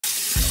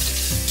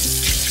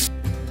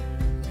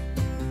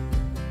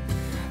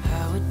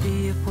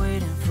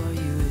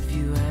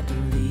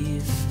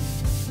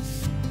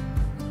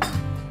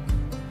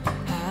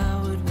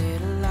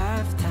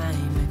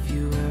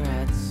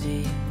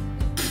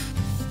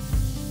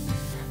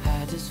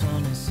just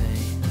wanna say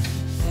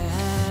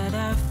that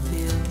I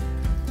feel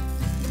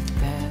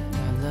that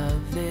our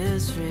love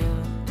is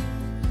real.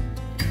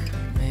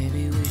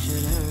 Maybe we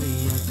should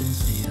hurry up and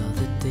seal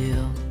the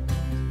deal.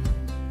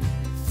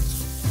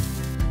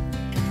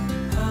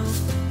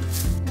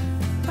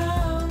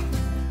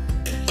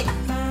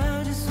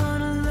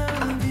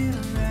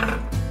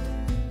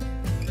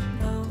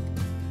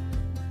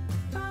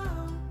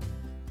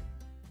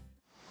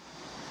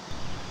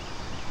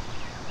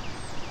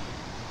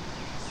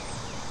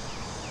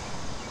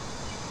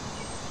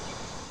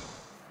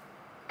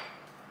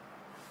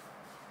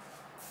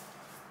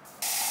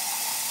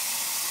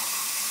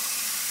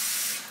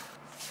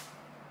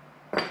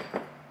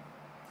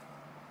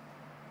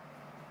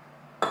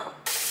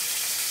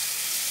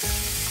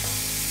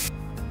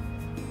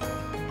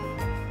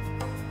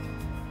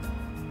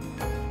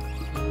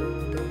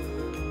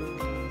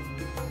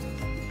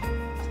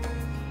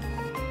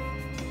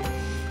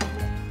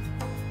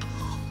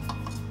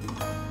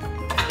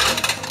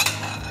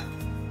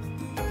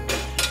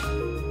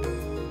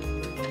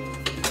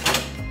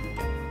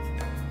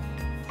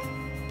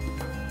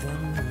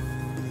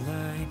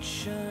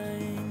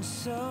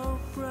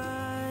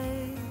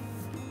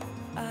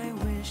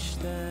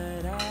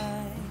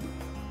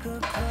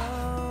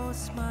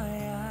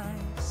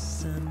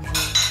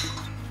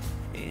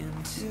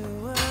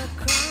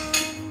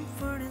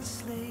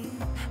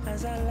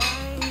 As I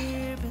lie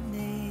here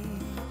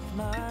beneath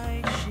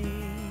my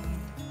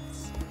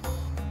sheets,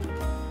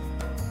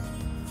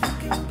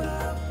 thinking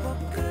about what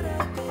could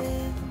have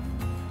been,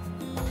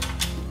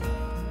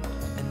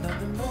 and all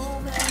the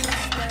moments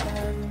that I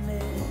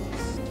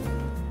missed.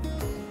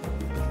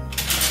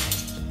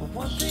 But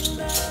one thing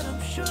that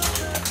I'm sure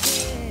of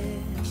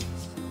is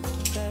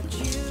that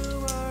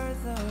you are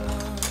the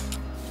one,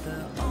 the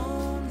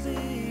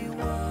only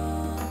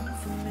one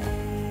for me.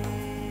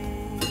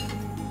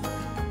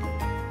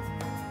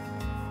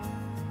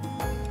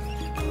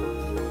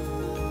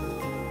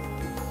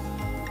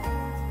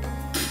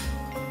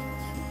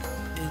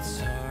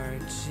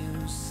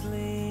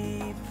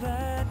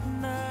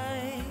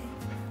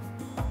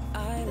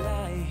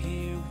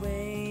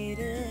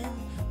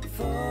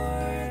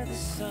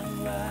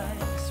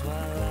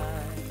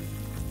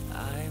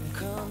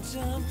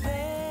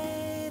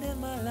 Contemplating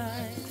my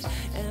life,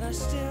 and I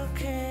still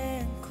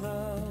can't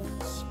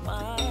close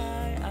my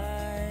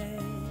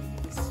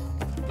eyes,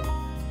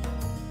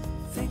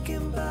 thinking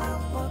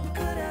about what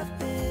could have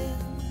been,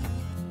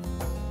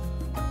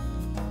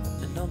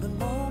 and all the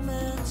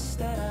moments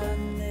that I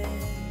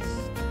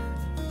missed.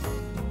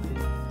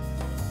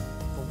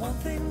 But one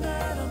thing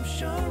that I'm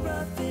sure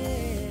of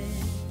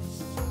is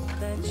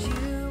that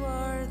you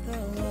are the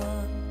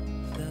one,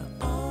 the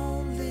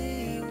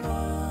only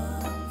one.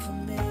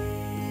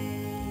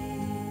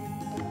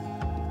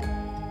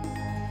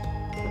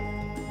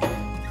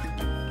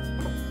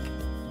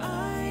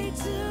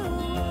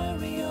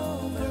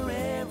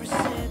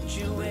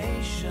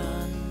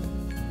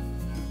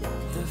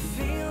 The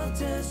feel of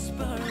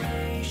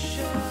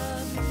desperation.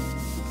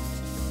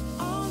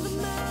 All that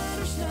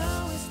matters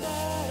now is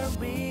that I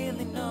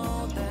really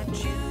know that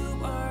you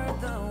are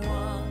the one.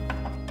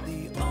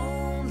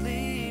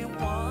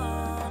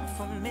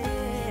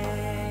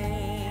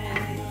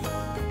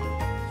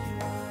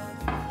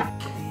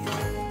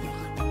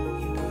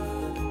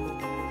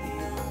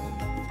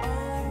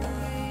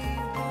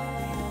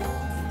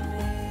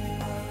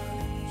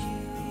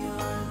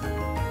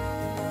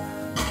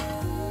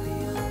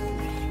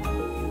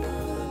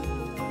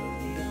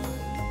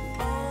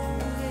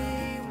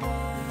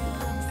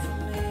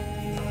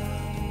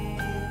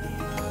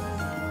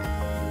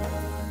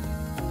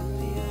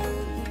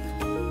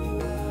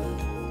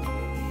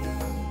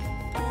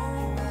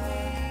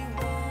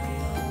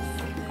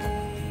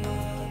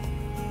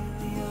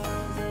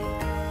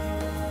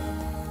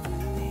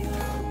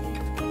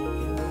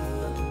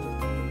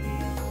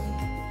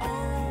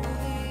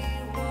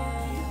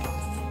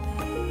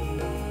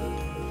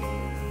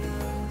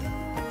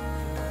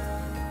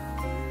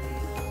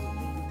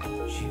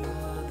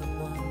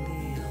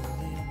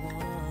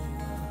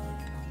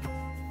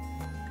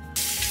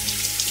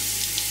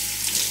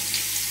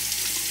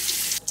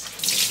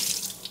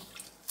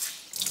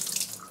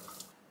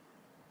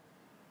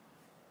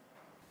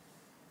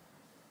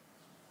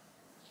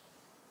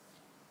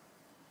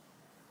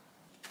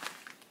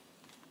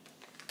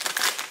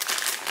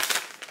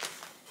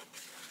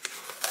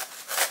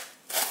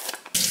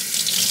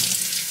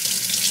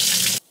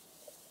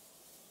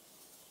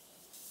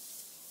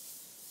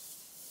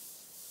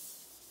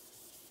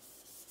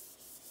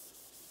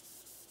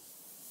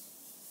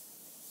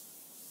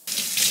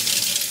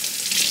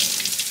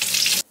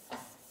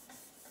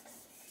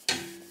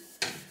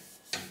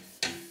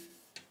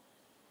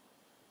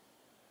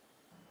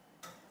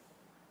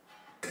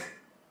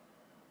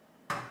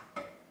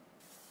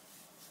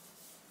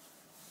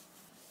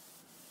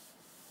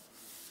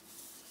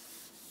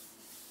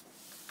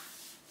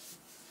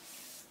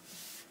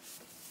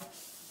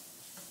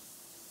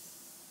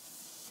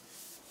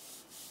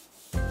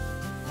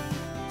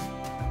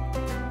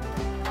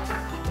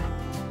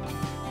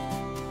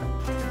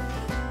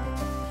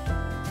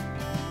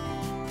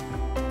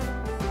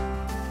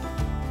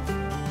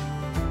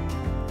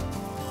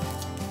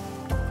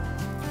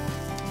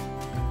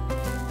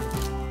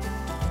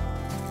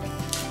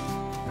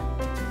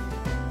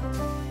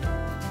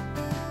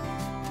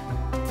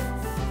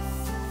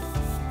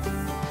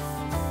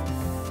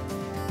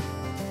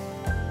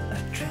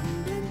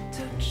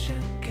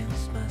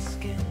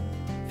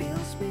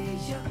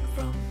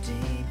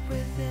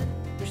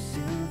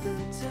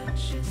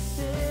 should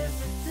say